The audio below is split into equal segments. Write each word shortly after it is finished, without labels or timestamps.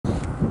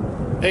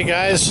Hey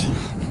guys,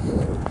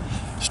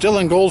 still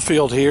in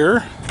Goldfield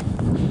here,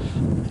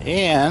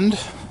 and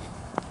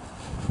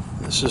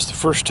this is the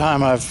first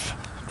time I've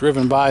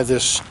driven by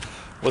this,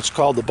 what's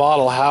called the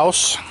bottle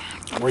house,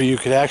 where you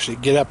could actually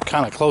get up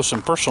kind of close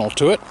and personal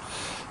to it.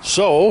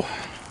 So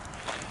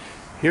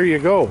here you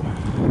go.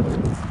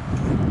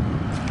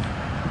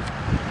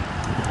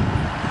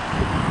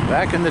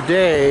 Back in the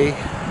day,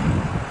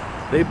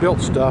 they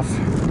built stuff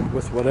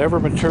with whatever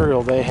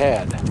material they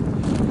had.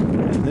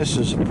 And this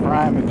is a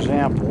prime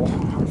example.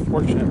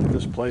 Unfortunately,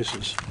 this place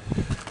is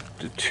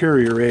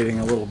deteriorating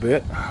a little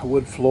bit.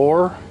 Wood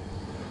floor.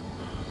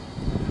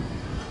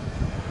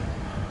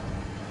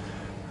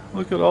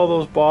 Look at all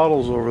those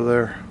bottles over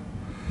there.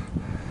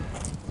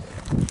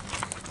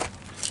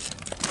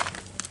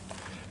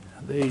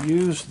 They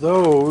use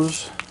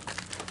those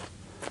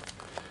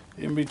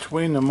in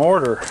between the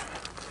mortar.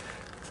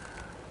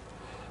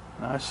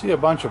 Now, I see a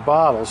bunch of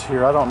bottles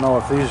here. I don't know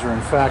if these are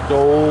in fact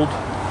old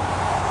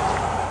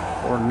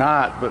or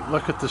not, but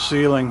look at the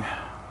ceiling.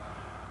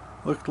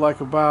 Looked like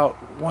about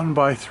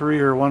 1x3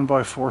 or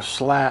 1x4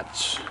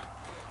 slats.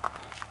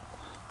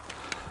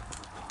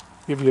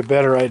 Give you a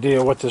better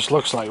idea what this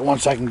looks like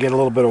once I can get a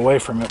little bit away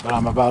from it, but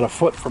I'm about a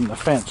foot from the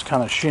fence,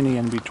 kind of shinny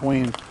in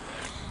between.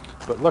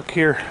 But look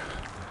here.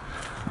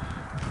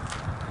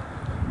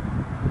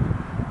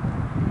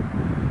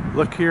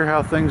 Look here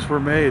how things were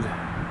made.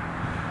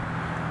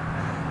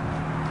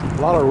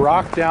 A lot of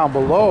rock down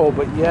below,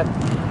 but yet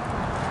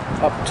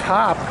up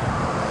top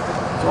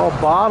it's all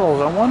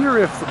bottles. I wonder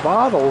if the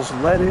bottles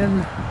let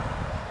in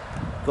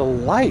the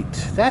light.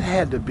 That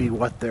had to be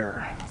what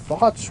their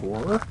thoughts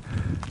were.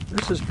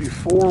 This is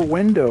before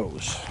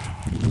windows.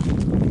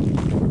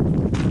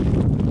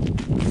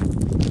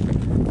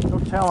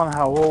 No telling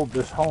how old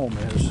this home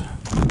is.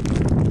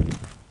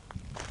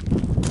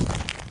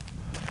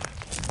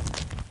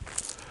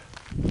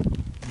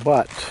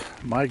 But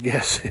my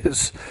guess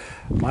is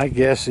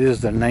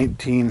the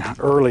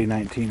early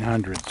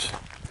 1900s.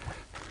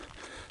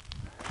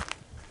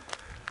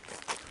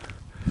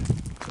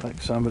 Like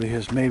somebody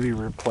has maybe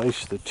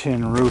replaced the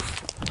tin roof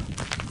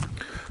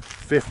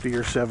 50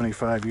 or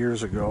 75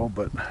 years ago,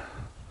 but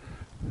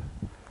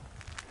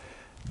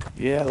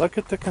yeah, look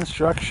at the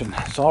construction.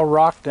 It's all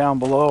rock down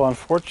below.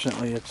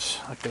 Unfortunately, it's,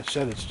 like I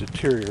said, it's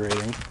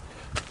deteriorating.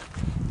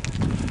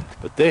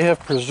 But they have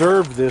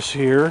preserved this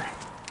here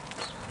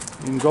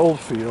in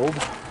Goldfield.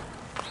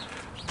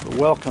 The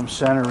Welcome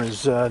Center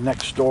is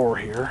next door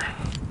here.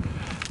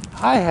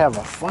 I have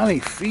a funny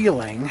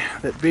feeling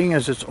that, being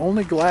as it's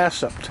only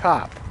glass up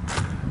top,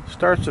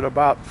 starts at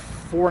about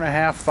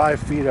 4.5, 5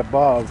 feet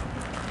above,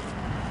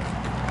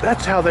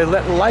 that's how they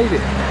let light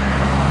in.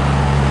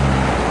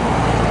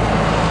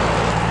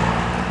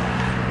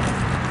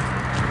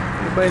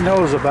 Everybody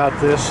knows about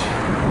this.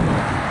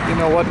 You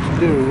know what to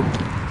do.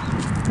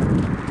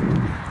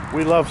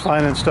 We love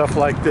finding stuff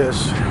like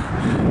this.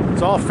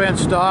 It's all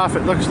fenced off.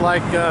 It looks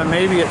like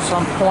maybe at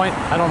some point,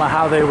 I don't know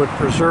how they would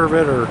preserve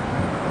it, or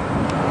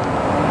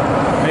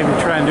maybe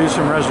try and do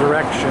some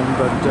resurrection,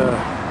 but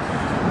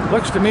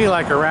looks to me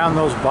like around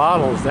those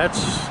bottles,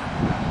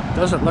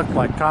 doesn't look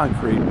like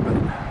concrete, but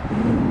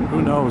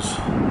who knows.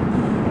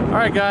 All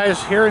right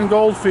guys, here in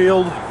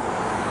Goldfield,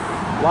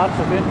 lots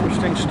of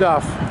interesting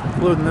stuff,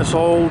 including this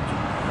old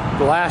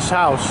glass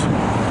house.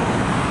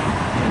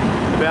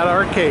 That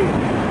arcade.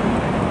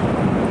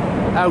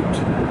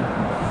 Out.